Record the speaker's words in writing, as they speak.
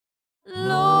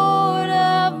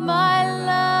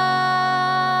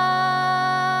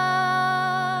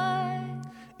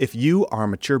If you are a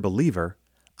mature believer,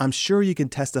 I'm sure you can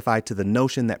testify to the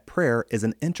notion that prayer is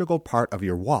an integral part of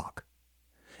your walk.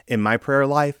 In my prayer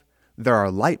life, there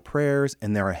are light prayers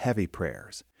and there are heavy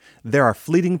prayers. There are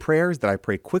fleeting prayers that I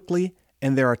pray quickly,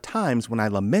 and there are times when I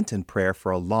lament in prayer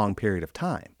for a long period of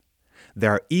time.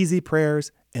 There are easy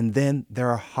prayers, and then there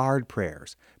are hard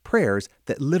prayers, prayers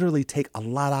that literally take a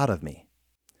lot out of me.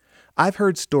 I've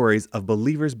heard stories of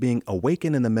believers being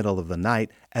awakened in the middle of the night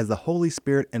as the Holy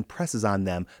Spirit impresses on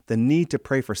them the need to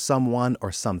pray for someone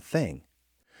or something.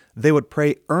 They would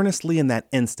pray earnestly in that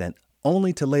instant,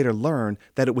 only to later learn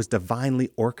that it was divinely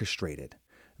orchestrated,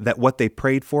 that what they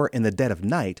prayed for in the dead of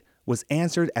night was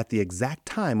answered at the exact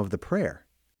time of the prayer.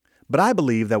 But I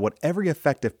believe that what every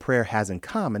effective prayer has in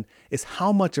common is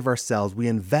how much of ourselves we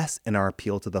invest in our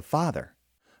appeal to the Father.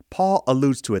 Paul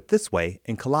alludes to it this way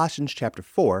in Colossians chapter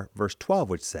 4, verse 12,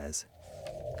 which says,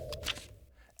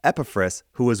 Epaphras,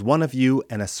 who is one of you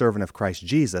and a servant of Christ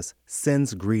Jesus,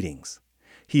 sends greetings.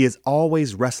 He is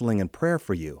always wrestling in prayer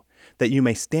for you, that you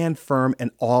may stand firm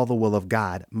in all the will of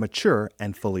God, mature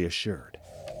and fully assured.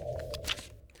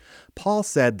 Paul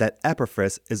said that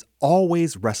Epaphras is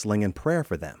always wrestling in prayer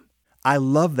for them. I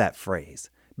love that phrase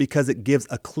because it gives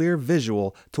a clear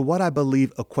visual to what I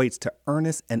believe equates to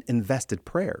earnest and invested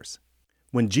prayers.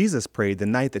 When Jesus prayed the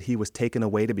night that he was taken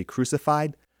away to be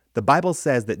crucified, the Bible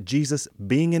says that Jesus,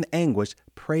 being in anguish,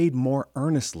 prayed more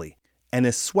earnestly, and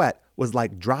his sweat was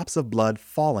like drops of blood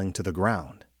falling to the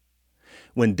ground.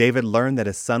 When David learned that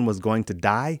his son was going to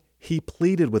die, he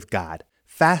pleaded with God,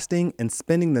 fasting and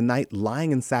spending the night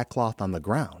lying in sackcloth on the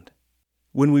ground.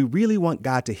 When we really want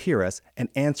God to hear us and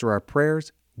answer our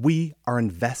prayers, we are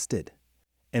invested.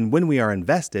 And when we are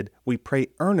invested, we pray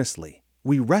earnestly.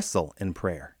 We wrestle in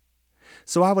prayer.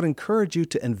 So I would encourage you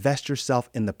to invest yourself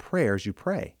in the prayers you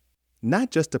pray,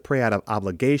 not just to pray out of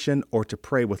obligation or to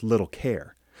pray with little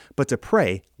care, but to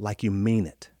pray like you mean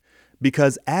it.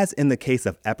 Because as in the case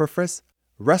of Epaphras,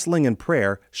 wrestling in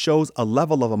prayer shows a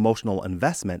level of emotional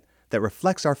investment that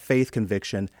reflects our faith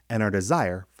conviction and our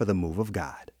desire for the move of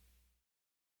God.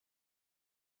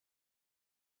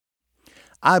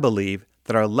 I believe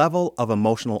that our level of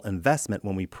emotional investment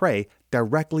when we pray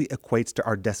directly equates to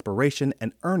our desperation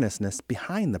and earnestness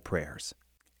behind the prayers.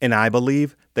 And I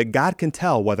believe that God can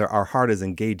tell whether our heart is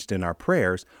engaged in our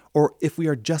prayers or if we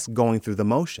are just going through the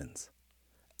motions.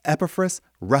 Epaphras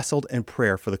wrestled in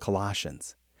prayer for the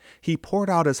Colossians. He poured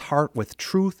out his heart with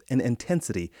truth and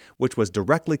intensity, which was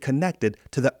directly connected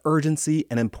to the urgency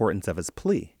and importance of his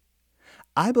plea.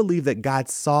 I believe that God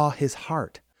saw his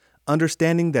heart,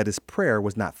 understanding that his prayer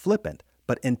was not flippant,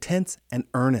 but intense and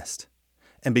earnest.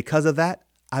 And because of that,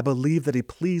 I believe that he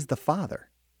pleased the Father.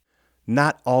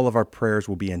 Not all of our prayers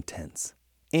will be intense,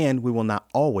 and we will not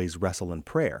always wrestle in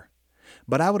prayer.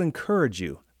 But I would encourage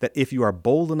you that if you are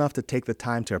bold enough to take the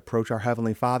time to approach our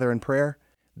Heavenly Father in prayer,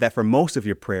 that for most of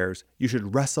your prayers, you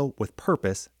should wrestle with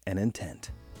purpose and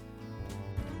intent.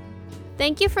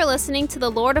 Thank you for listening to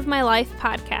the Lord of My Life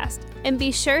podcast, and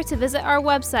be sure to visit our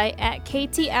website at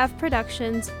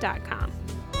ktfproductions.com.